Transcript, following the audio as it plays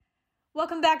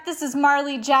Welcome back. This is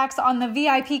Marley Jax on the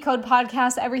VIP Code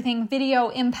podcast, Everything Video,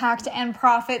 Impact, and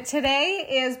Profit. Today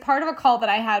is part of a call that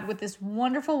I had with this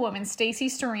wonderful woman, Stacey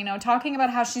Storino, talking about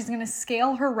how she's going to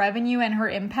scale her revenue and her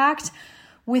impact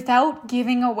without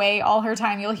giving away all her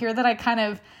time. You'll hear that I kind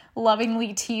of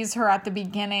lovingly tease her at the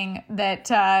beginning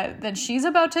that she's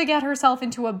about to get herself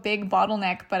into a big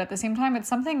bottleneck, but at the same time, it's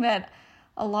something that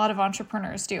a lot of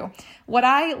entrepreneurs do. What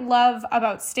I love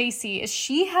about Stacey is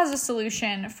she has a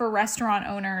solution for restaurant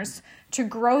owners to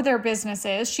grow their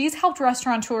businesses. She's helped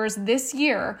restaurateurs this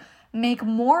year make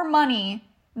more money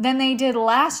than they did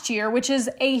last year, which is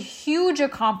a huge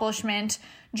accomplishment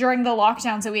during the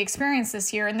lockdowns that we experienced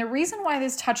this year. And the reason why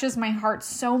this touches my heart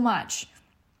so much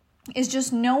is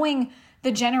just knowing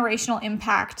the generational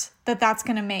impact that that's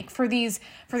going to make for these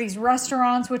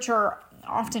restaurants, which are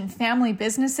often family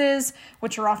businesses,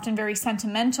 which are often very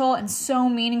sentimental and so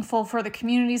meaningful for the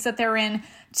communities that they're in,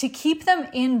 to keep them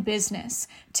in business,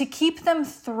 to keep them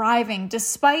thriving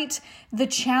despite the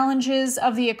challenges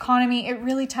of the economy. It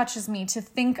really touches me to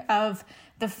think of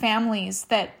the families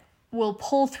that will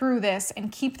pull through this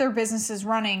and keep their businesses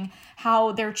running,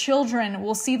 how their children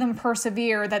will see them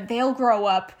persevere, that they'll grow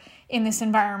up in this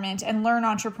environment and learn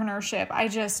entrepreneurship.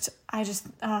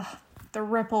 The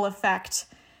ripple effect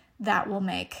that will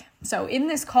make. So in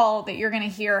this call that you're going to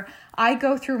hear, I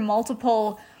go through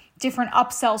multiple different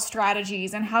upsell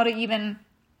strategies and how to even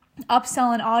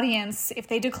upsell an audience if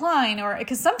they decline, or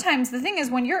because sometimes the thing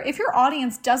is if your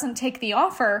audience doesn't take the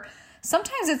offer,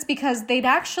 sometimes it's because they'd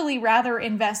actually rather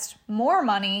invest more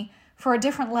money for a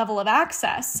different level of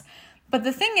access. But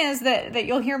the thing is that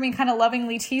you'll hear me kind of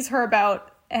lovingly tease her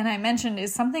about, and I mentioned,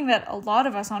 is something that a lot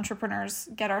of us entrepreneurs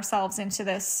get ourselves into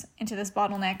this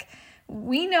bottleneck.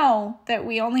 We know that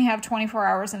we only have 24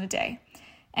 hours in a day.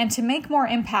 And to make more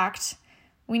impact,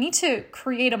 we need to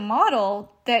create a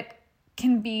model that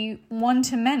can be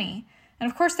one-to-many. And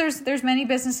of course, there's many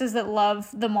businesses that love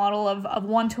the model of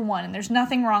one-to-one, and there's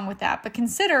nothing wrong with that. But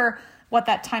consider what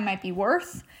that time might be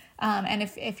worth. And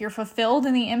if you're fulfilled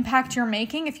in the impact you're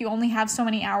making, if you only have so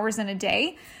many hours in a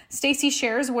day. Stacey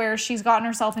shares where she's gotten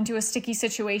herself into a sticky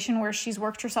situation where she's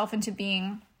worked herself into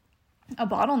being a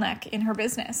bottleneck in her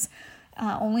business.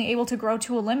 Only able to grow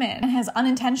to a limit, and has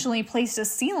unintentionally placed a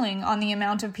ceiling on the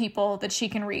amount of people that she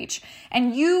can reach.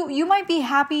 And you might be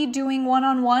happy doing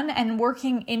one-on-one and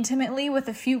working intimately with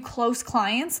a few close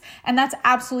clients, and that's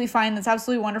absolutely fine. That's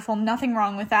absolutely wonderful. Nothing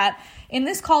wrong with that. In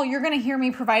this call, you're going to hear me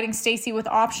providing Stacey with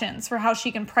options for how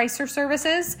she can price her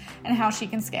services and how she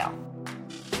can scale.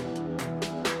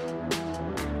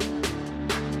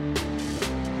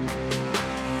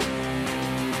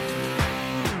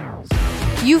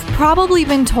 You've probably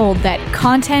been told that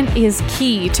content is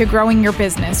key to growing your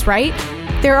business, right?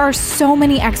 There are so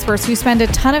many experts who spend a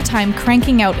ton of time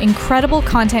cranking out incredible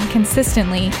content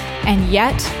consistently, and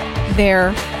yet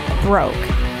they're broke.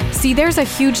 See, there's a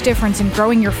huge difference in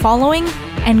growing your following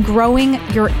and growing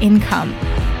your income.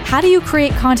 How do you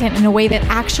create content in a way that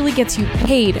actually gets you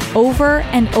paid over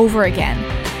and over again?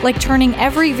 Like turning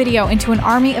every video into an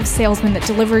army of salesmen that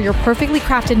deliver your perfectly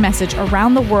crafted message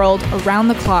around the world, around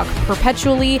the clock,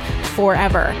 perpetually,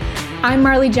 forever. I'm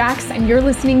Marley Jax, and you're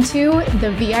listening to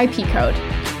The VIP Code.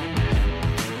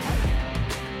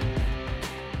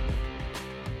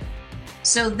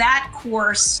 So that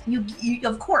course, you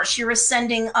of course, you're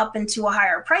ascending up into a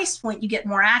higher price point. You get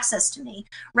more access to me.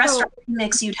 Restaurant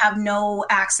Remix, you'd have no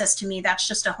access to me. That's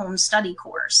just a home study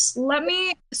course.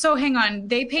 So hang on.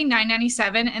 They pay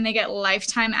 $9.97 and they get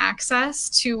lifetime access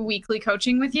to weekly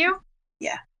coaching with you?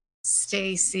 Yeah.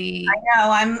 Stacey.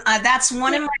 I know. That's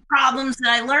one of my problems that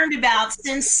I learned about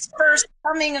since first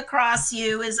coming across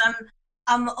you is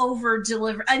I'm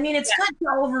over-delivering. I mean, it's good to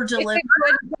over-deliver.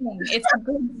 It's a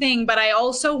good thing, but I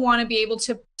also want to be able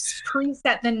to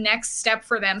preset the next step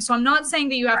for them. So I'm not saying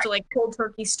that you have to like cold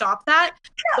turkey stop that,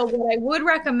 but what I would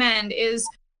recommend is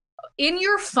in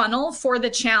your funnel for the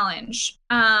challenge.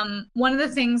 One of the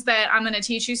things that I'm going to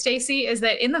teach you, Stacey, is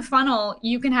that in the funnel,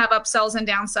 you can have upsells and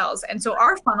downsells. And so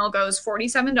our funnel goes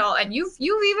 $47, and you've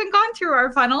even gone through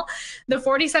our funnel, the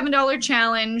 $47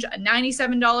 challenge, a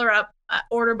 $97 up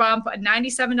order bump, a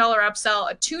 $97 upsell,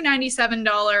 a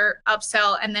 $297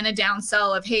 upsell, and then a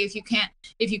downsell of, hey, if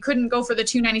you couldn't go for the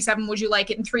 $297, would you like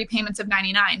it in 3 payments of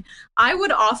 $99? I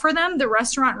would offer them the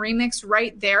Restaurant Remix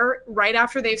right there, right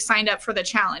after they've signed up for the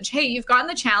challenge. Hey, you've gotten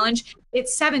the challenge.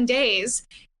 It's 7 days.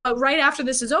 But right after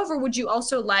this is over, would you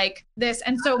also like this?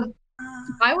 And so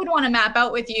I would want to map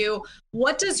out with you,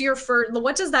 what does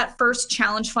that first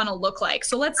challenge funnel look like?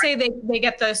 So let's say they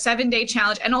get the 7-day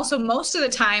challenge. And also most of the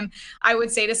time I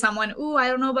would say to someone, ooh, I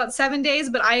don't know about 7 days,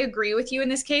 but I agree with you in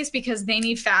this case because they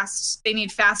need fast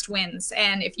wins.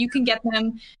 And if you can get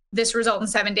them this result in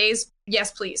 7 days,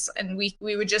 yes, please. And we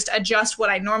would just adjust what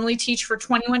I normally teach for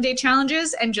 21-day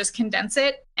challenges and just condense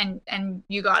it, and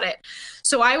you got it.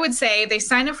 So I would say they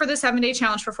sign up for the 7-day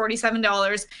challenge for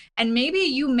 $47, and maybe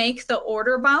you make the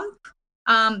order bump.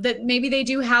 That maybe they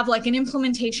do have like an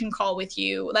implementation call with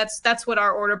you. That's what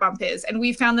our order bump is. And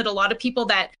we found that a lot of people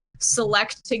that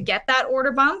select to get that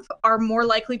order bump are more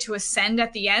likely to ascend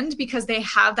at the end because they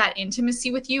have that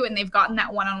intimacy with you and they've gotten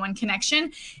that one-on-one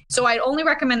connection. So I'd only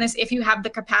recommend this if you have the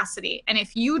capacity. And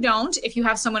if you don't, if you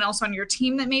have someone else on your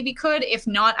team that maybe could, if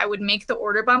not, I would make the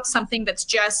order bump something that's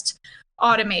just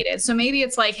automated. So maybe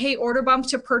it's like, hey, order bump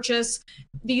to purchase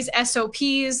these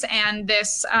SOPs and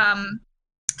this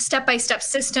step-by-step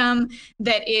system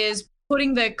that is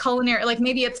putting the culinary, like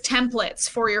maybe it's templates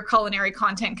for your culinary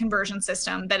content conversion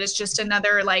system. That is just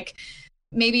another, like,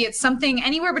 maybe it's something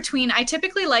anywhere between, I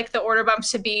typically like the order bump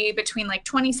to be between like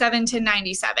 27 to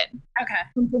 97. Okay.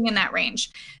 Something in that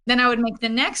range. Then I would make the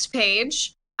next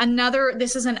page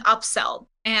this is an upsell.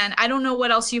 And I don't know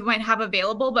what else you might have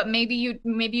available, but maybe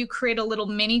you create a little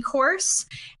mini course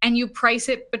and you price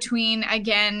it between,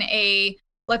 again,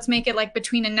 let's make it like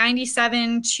between a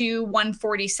 97 to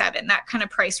 147, that kind of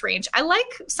price range. I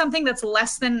like something that's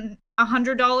less than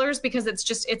 $100 because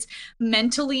it's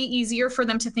mentally easier for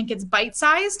them to think it's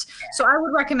bite-sized. So I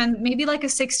would recommend maybe like a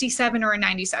 67 or a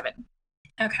 97.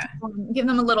 Okay. Give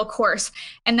them a little course.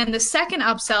 And then the second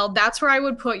upsell, that's where I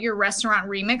would put your restaurant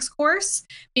remix course,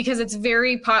 because it's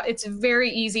very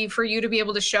easy for you to be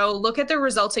able to show, look at the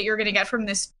results that you're going to get from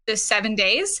this 7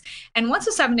 days. And once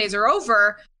the 7 days are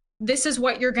over, this is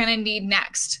what you're going to need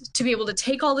next to be able to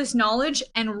take all this knowledge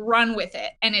and run with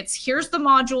it. And here's the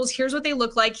modules, here's what they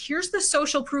look like, here's the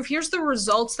social proof, here's the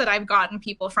results that I've gotten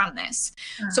people from this.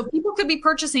 So people could be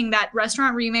purchasing that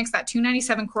restaurant remix, that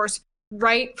 $297 course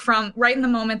right in the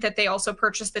moment that they also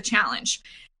purchase the challenge.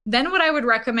 Then what I would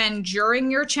recommend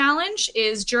during your challenge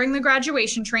is during the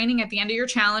graduation training at the end of your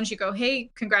challenge, you go,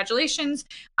 hey, congratulations.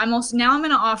 I'm going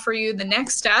to offer you the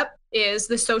next step is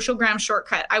the Socialgram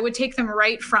shortcut. I would take them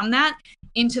right from that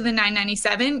into the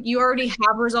 $997. You already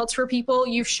have results for people.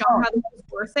 You've shown how this is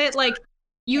worth it. Like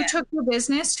you took your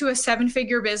business to a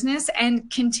 7-figure business and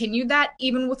continued that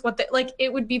even with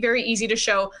it would be very easy to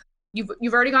show.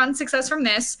 You've already gotten success from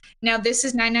this. Now this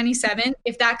is $997.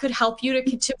 If that could help you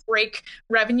to break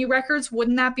revenue records,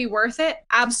 wouldn't that be worth it?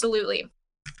 Absolutely.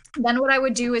 Then what I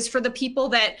would do is for the people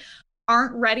that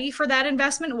aren't ready for that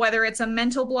investment, whether it's a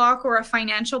mental block or a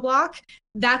financial block,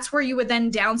 that's where you would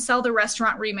then downsell the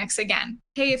restaurant remix again.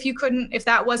 Hey, if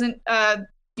that wasn't,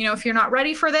 if you're not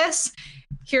ready for this,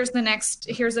 here's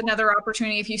another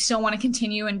opportunity. If you still want to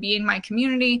continue and be in my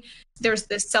community, there's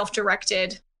this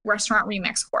self-directed restaurant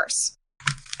remix course.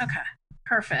 Okay,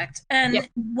 perfect. And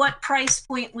what price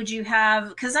point would you have?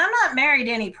 Because I'm not married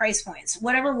to any price points.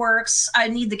 Whatever works. I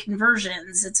need the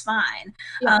conversions. It's fine.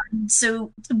 Yeah.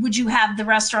 So would you have the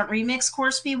restaurant remix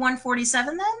course be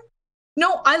 147 then?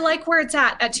 No, I like where it's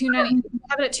at $290. I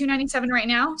have it at $297 right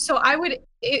now. So I would,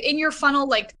 in your funnel,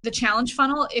 like the challenge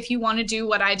funnel, if you want to do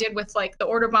what I did with like the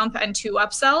order bump and 2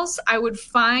 upsells, I would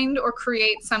find or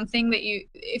create something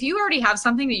if you already have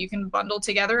something that you can bundle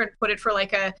together and put it for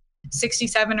like a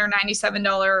 $67 or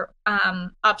 $97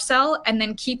 upsell, and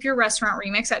then keep your restaurant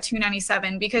remix at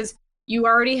 $297 because you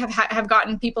already have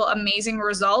gotten people amazing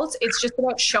results. It's just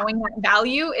about showing that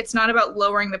value. It's not about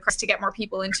lowering the price to get more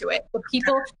people into it. The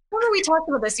people, remember we talked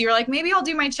about this, you're like, maybe I'll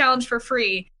do my challenge for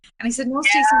free. And I said, no,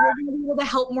 Stacey, we're going to be able to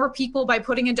help more people by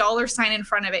putting a dollar sign in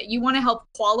front of it. You want to help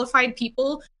qualified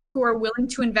people who are willing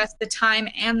to invest the time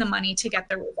and the money to get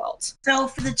the results. So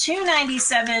for the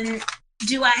 $297,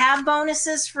 do I have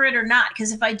bonuses for it or not?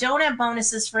 Because if I don't have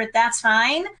bonuses for it, that's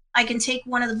fine. I can take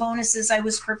one of the bonuses I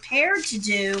was prepared to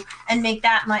do and make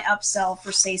that my upsell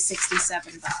for, say,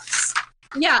 $67.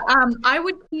 Yeah, I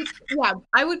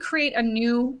would create a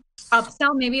new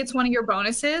upsell. Maybe it's one of your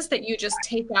bonuses that you just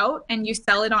take out and you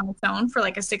sell it on its own for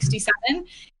like a $67,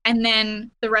 and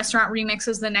then the restaurant remix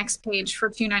is the next page for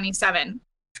 $297.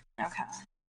 Okay.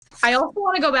 I also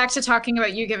want to go back to talking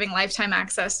about you giving lifetime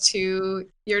access to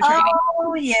your training.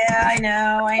 Oh, yeah, I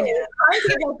know. I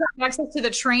give lifetime access to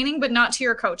the training, but not to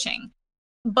your coaching.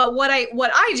 But what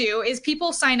I do is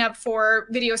people sign up for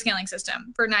Video Scaling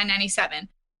System for $997.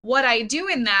 What I do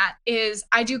in that is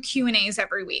I do Q&As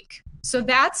every week. So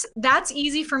that's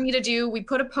easy for me to do. We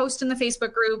put a post in the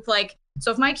Facebook group, like,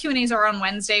 So if my Q&As are on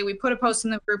Wednesday, we put a post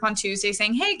in the group on Tuesday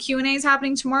saying, hey, Q&A is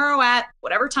happening tomorrow at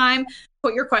whatever time,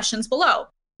 put your questions below.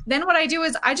 Then what I do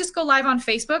is I just go live on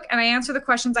Facebook and I answer the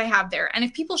questions I have there. And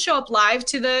if people show up live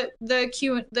to the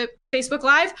Facebook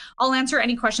Live, I'll answer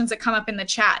any questions that come up in the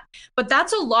chat. But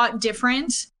that's a lot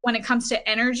different when it comes to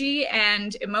energy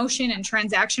and emotion and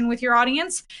transaction with your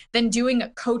audience than doing a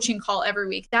coaching call every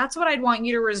week. That's what I'd want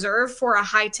you to reserve for a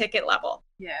high ticket level.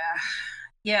 Yeah.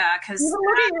 Yeah, because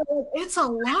it's a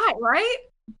lot, right?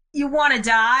 You want to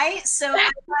die. So I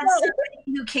had somebody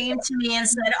who came to me and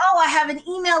said, oh, I have an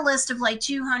email list of like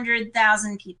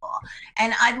 200,000 people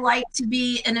and I'd like to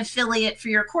be an affiliate for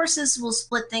your courses. We'll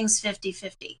split things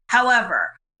 50-50.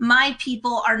 However, my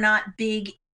people are not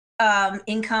big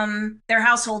income. Their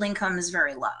household income is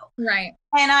very low. Right.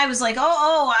 And I was like,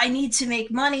 oh, I need to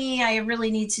make money. I really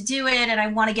need to do it. And I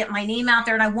want to get my name out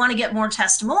there and I want to get more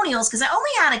testimonials because I only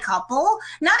had a couple.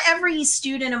 Not every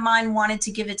student of mine wanted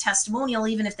to give a testimonial,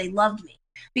 even if they loved me,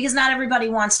 because not everybody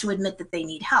wants to admit that they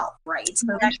need help. Right. So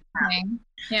that's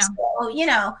yeah. So, you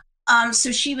know,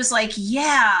 so she was like,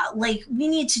 yeah, like we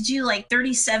need to do like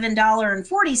 $37 and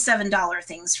 $47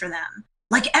 things for them,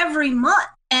 like every month.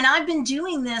 And I've been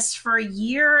doing this for a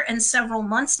year and several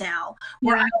months now,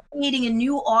 where I'm creating a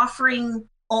new offering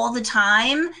all the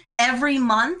time, every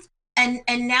month. And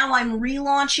now I'm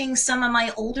relaunching some of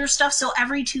my older stuff. So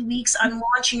every 2 weeks, I'm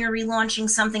launching or relaunching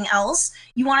something else.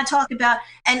 You want to talk about,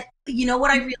 and you know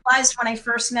what I realized when I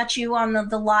first met you on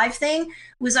the live thing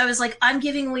was I was like, I'm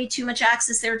giving away too much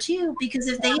access there too, because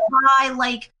if they buy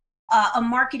like a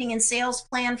marketing and sales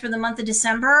plan for the month of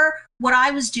December, what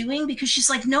I was doing, because she's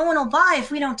like, no one will buy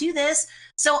if we don't do this.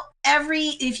 So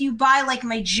if you buy like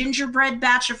my gingerbread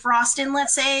batch of frosting,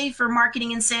 let's say for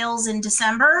marketing and sales in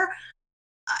December,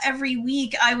 every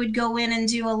week I would go in and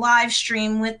do a live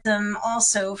stream with them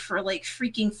also for like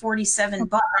freaking $47.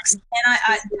 And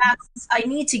I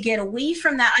need to get away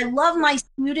from that. I love my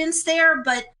students there,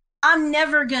 but I'm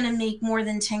never going to make more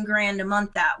than 10 grand a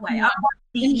month that way. I want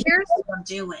to see what I'm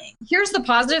doing. Here's the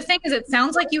positive thing is it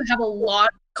sounds like you have a lot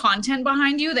of content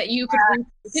behind you that you could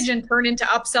repackage and turn into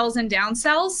upsells and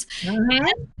downsells. Mm-hmm.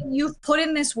 And you've put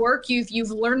in this work, you've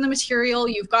learned the material,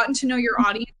 you've gotten to know your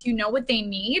audience, you know what they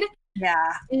need.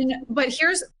 Yeah. But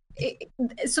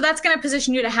so that's going to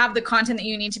position you to have the content that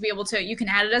you need to be able to, you can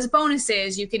add it as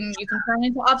bonuses, you can turn it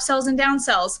into upsells and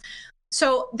downsells.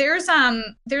 So there's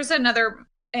another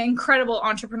incredible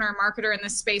entrepreneur marketer in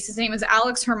this space. His name is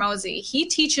Alex Hermosi. He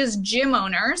teaches gym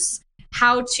owners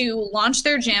how to launch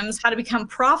their gyms, how to become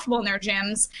profitable in their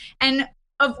gyms. And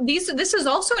this is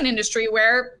also an industry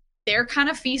where they're kind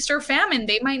of feast or famine.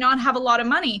 They might not have a lot of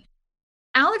money.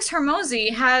 Alex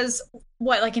Hermosi has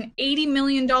like an $80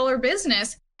 million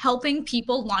business helping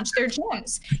people launch their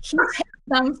gyms. He takes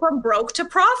them from broke to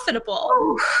profitable.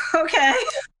 Oh, okay.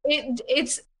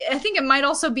 I think it might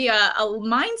also be a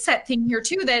mindset thing here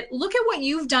too, that look at what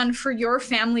you've done for your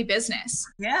family business.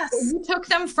 Yes. You took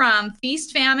them from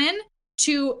feast famine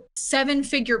to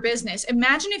 7-figure business.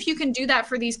 Imagine if you can do that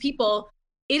for these people.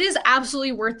 It is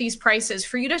absolutely worth these prices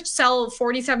for you to sell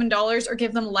 $47 or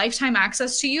give them lifetime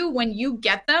access to you when you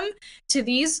get them to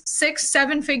these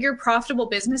 6-7-figure profitable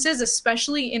businesses,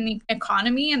 especially in the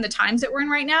economy and the times that we're in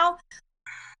right now.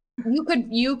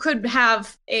 You could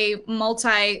have a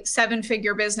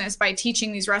multi-7-figure business by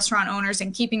teaching these restaurant owners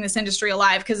and keeping this industry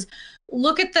alive. Because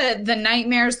look at the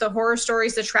nightmares, the horror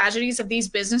stories, the tragedies of these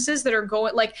businesses that are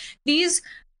going, like these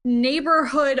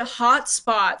neighborhood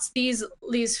hotspots,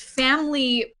 these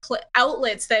family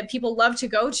outlets that people love to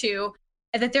go to,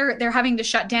 that they're having to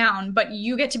shut down. But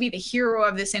you get to be the hero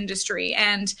of this industry.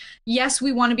 And yes,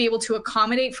 we want to be able to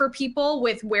accommodate for people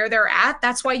with where they're at.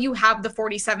 That's why you have the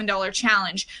 $47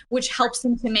 challenge, which helps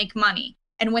them to make money.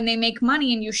 And when they make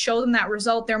money and you show them that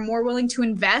result, they're more willing to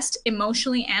invest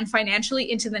emotionally and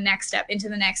financially into the next step, into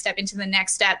the next step, into the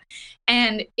next step.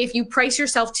 And if you price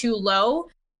yourself too low,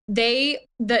 the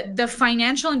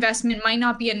financial investment might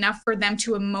not be enough for them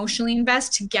to emotionally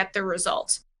invest to get the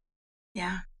result.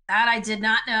 Yeah, that I did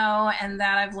not know, and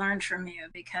that I've learned from you,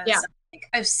 because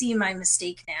I've seen my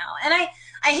mistake now. And I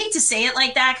hate to say it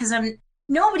like that, because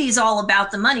nobody's all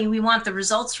about the money. We want the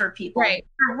results for people. Right.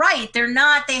 You're right. They're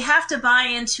not. They have to buy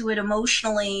into it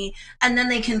emotionally, and then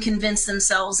they can convince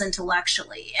themselves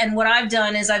intellectually. And what I've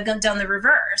done is I've done the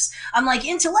reverse. I'm like,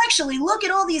 intellectually, look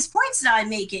at all these points that I'm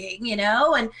making, and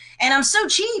I'm so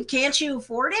cheap. Can't you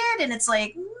afford it? And it's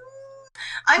like,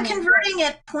 I'm converting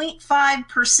at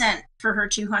 0.5% for her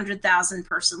 200,000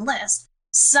 person list.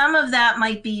 Some of that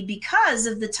might be because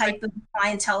of the type of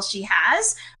clientele she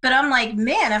has, but I'm like,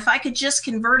 man, if I could just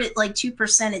convert it like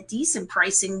 2% at decent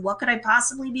pricing, what could I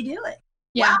possibly be doing?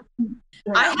 Yeah.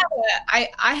 Wow.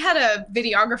 I had a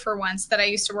videographer once that I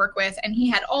used to work with, and he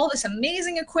had all this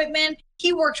amazing equipment.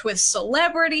 He worked with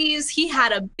celebrities. He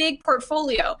had a big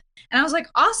portfolio. And I was like,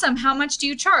 awesome. How much do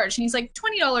you charge? And he's like,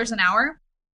 $20 an hour.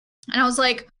 And I was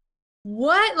like,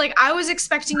 what? Like, I was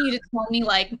expecting you to tell me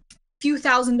like few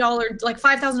 $1,000, like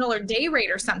 $5,000 day rate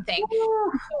or something.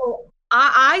 So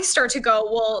I start to go,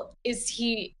 well, is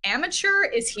he amateur?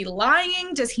 Is he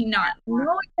lying? Does he not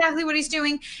know exactly what he's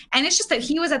doing? And it's just that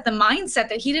he was at the mindset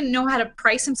that he didn't know how to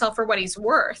price himself for what he's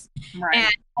worth.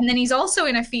 Right. And then he's also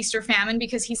in a feast or famine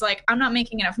because he's like, I'm not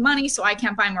making enough money, so I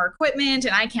can't buy more equipment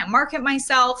and I can't market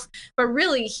myself. But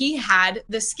really, he had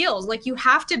the skills. Like, you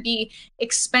have to be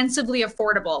expensively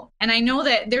affordable. And I know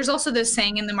that there's also this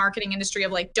saying in the marketing industry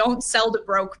of like, don't sell to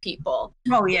broke people.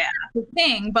 Oh, yeah. The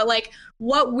thing, but like,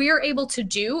 what we're able to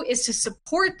do is to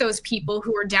support those people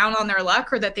who are down on their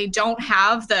luck or that they don't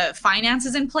have the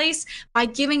finances in place by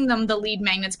giving them the lead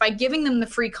magnets, by giving them the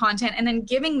free content, and then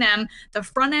giving them the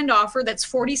front end offer that's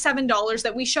 $47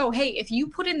 that we show, hey, if you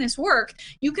put in this work,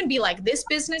 you can be like this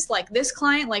business, like this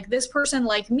client, like this person,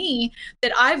 like me,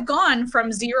 that I've gone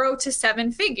from 0 to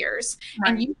 7 figures. Right.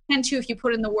 And you can too if you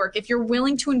put in the work. If you're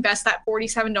willing to invest that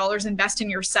 $47, invest in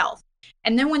yourself.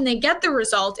 And then when they get the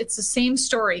result, it's the same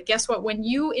story. Guess what? When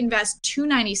you invest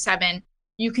 $297,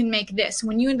 you can make this.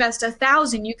 When you invest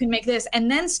 $1,000, you can make this. And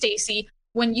then, Stacy,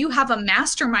 when you have a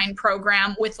mastermind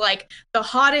program with like the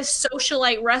hottest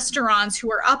socialite restaurants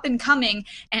who are up and coming,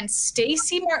 and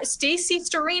Stacy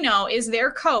Storino is their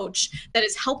coach that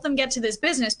has helped them get to this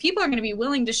business, people are going to be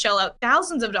willing to shell out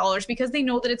thousands of dollars because they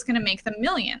know that it's going to make them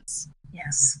millions.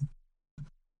 Yes.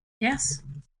 Yes.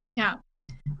 Yeah.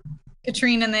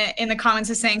 Katrine in the comments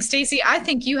is saying, Stacy, I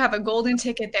think you have a golden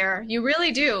ticket there. You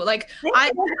really do. Like, I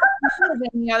don't have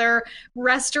any other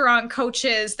restaurant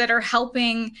coaches that are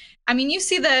helping. I mean, you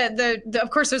see the of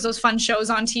course there's those fun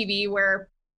shows on TV where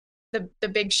the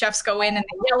big chefs go in and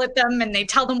they yell at them and they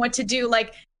tell them what to do.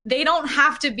 Like, they don't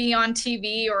have to be on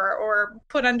TV or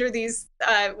put under these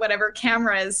whatever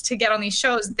cameras to get on these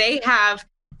shows. They have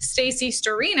Stacy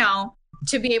Storino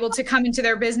to be able to come into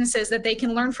their businesses that they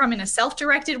can learn from in a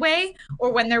self-directed way,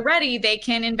 or when they're ready, they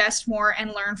can invest more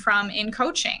and learn from in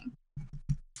coaching.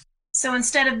 So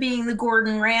instead of being the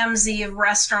Gordon Ramsay of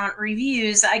restaurant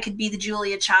reviews, I could be the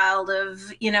Julia Child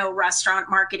of, restaurant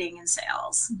marketing and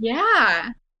sales. Yeah.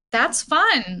 That's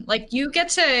fun. Like, you get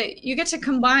to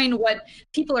combine what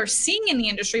people are seeing in the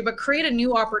industry, but create a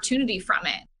new opportunity from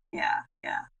it. Yeah.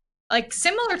 Yeah. Like,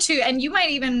 similar to, and you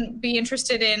might even be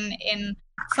interested in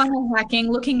funnel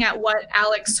hacking, looking at what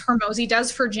Alex Hormozi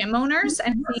does for gym owners.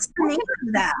 And what's the name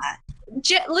of that?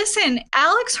 Listen,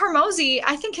 Alex Hormozi,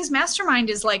 I think his mastermind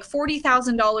is like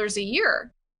 $40,000 a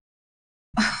year.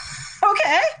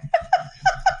 Okay.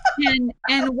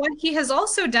 and what he has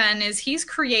also done is he's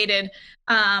created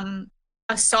a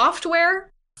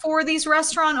software for these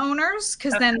restaurant owners,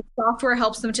 because then software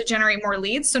helps them to generate more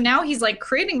leads. So now he's like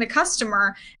creating the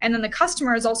customer, and then the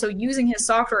customer is also using his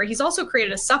software. He's also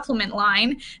created a supplement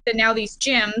line that now these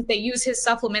gyms, they use his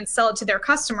supplements, sell it to their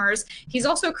customers. He's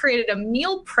also created a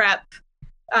meal prep,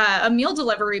 a meal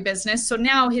delivery business. So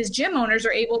now his gym owners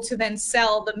are able to then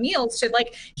sell the meals to,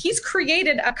 like, he's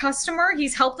created a customer,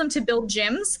 he's helped them to build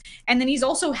gyms, and then he's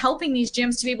also helping these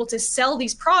gyms to be able to sell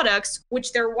these products,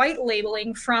 which they're white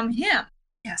labeling from him.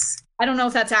 Yes. I don't know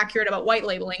if that's accurate about white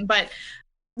labeling, but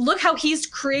look how he's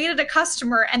created a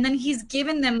customer and then he's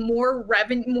given them more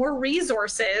revenue, more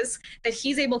resources that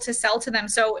he's able to sell to them.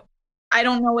 So I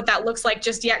don't know what that looks like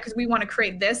just yet, because we want to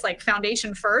create this like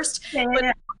foundation first. Yeah.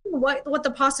 But what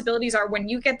the possibilities are when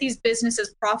you get these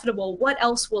businesses profitable, what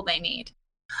else will they need?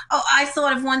 Oh, I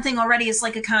thought of one thing already. It's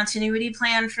like a continuity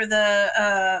plan for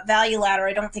the value ladder.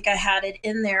 I don't think I had it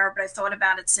in there, but I thought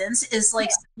about it since. Is like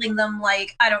selling them,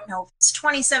 like, I don't know, it's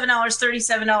 $27,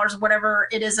 $37, whatever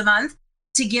it is a month,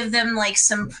 to give them like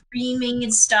some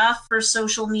pre-made stuff for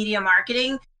social media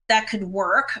marketing that could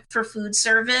work for food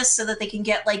service, so that they can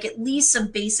get like at least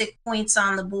some basic points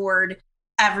on the board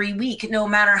every week. No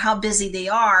matter how busy they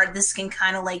are, this can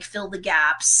kind of like fill the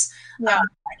gaps. Yeah.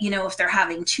 If they're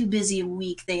having too busy a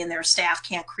week, they and their staff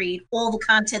can't create all the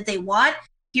content they want.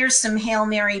 Here's some Hail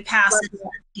Mary passes that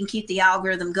can keep the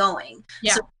algorithm going.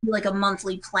 Yeah. So like a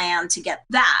monthly plan to get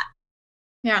that.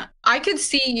 Yeah. I could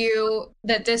see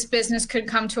that this business could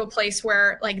come to a place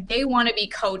where like they want to be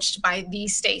coached by the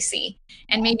Stacy,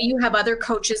 and maybe you have other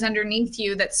coaches underneath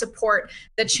you that support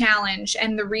the challenge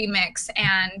and the remix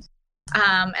and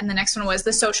the next one was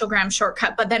the Socialgram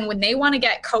shortcut. But then when they want to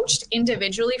get coached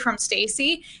individually from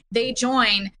Stacy, they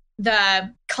join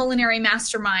the culinary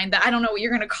mastermind, that I don't know what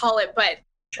you're going to call it, but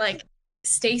like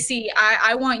Stacey,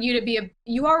 I want you to be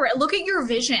look at your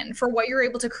vision for what you're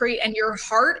able to create and your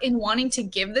heart in wanting to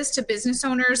give this to business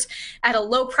owners at a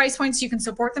low price point so you can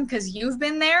support them because you've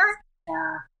been there.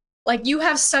 Yeah. Like, you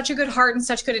have such a good heart and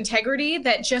such good integrity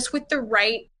that just with the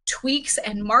right tweaks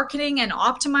and marketing and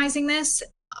optimizing this,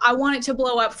 I want it to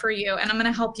blow up for you, and I'm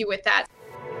going to help you with that.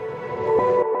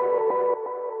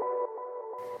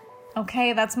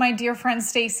 Okay, that's my dear friend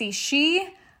Stacey.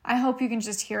 I hope you can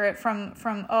just hear it from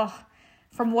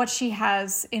what she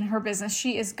has in her business.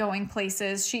 She is going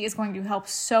places. She is going to help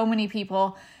so many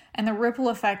people. And the ripple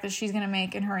effect that she's going to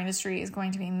make in her industry is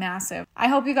going to be massive. I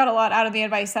hope you got a lot out of the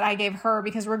advice that I gave her,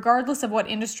 because regardless of what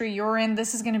industry you're in,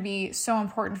 this is going to be so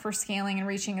important for scaling and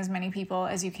reaching as many people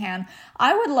as you can.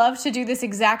 I would love to do this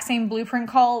exact same blueprint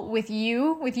call with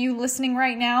you listening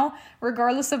right now,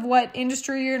 regardless of what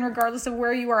industry you're in, regardless of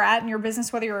where you are at in your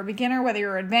business, whether you're a beginner, whether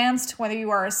you're advanced, whether you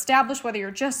are established, whether you're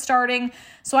just starting,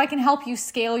 so I can help you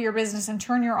scale your business and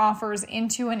turn your offers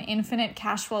into an infinite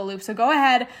cash flow loop. So go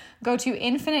ahead, go to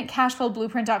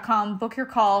infinitecashflowblueprint.com, book your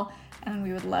call, and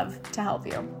we would love to help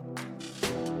you.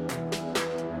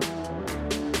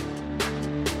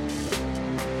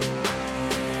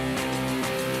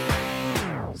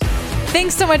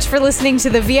 Thanks so much for listening to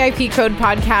the VIP Code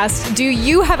podcast. Do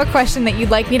you have a question that you'd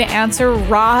like me to answer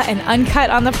raw and uncut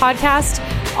on the podcast?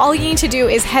 All you need to do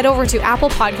is head over to Apple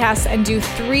Podcasts and do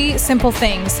 3 simple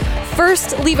things.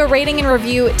 First, leave a rating and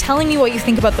review telling me what you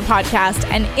think about the podcast.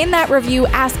 And in that review,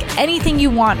 ask anything you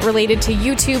want related to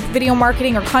YouTube, video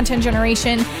marketing, or content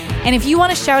generation. And if you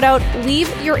want a shout out, leave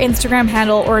your Instagram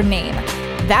handle or name.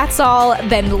 That's all.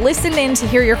 Then listen in to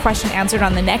hear your question answered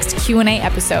on the next Q&A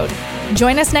episode.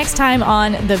 Join us next time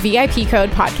on the VIP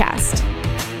Code podcast.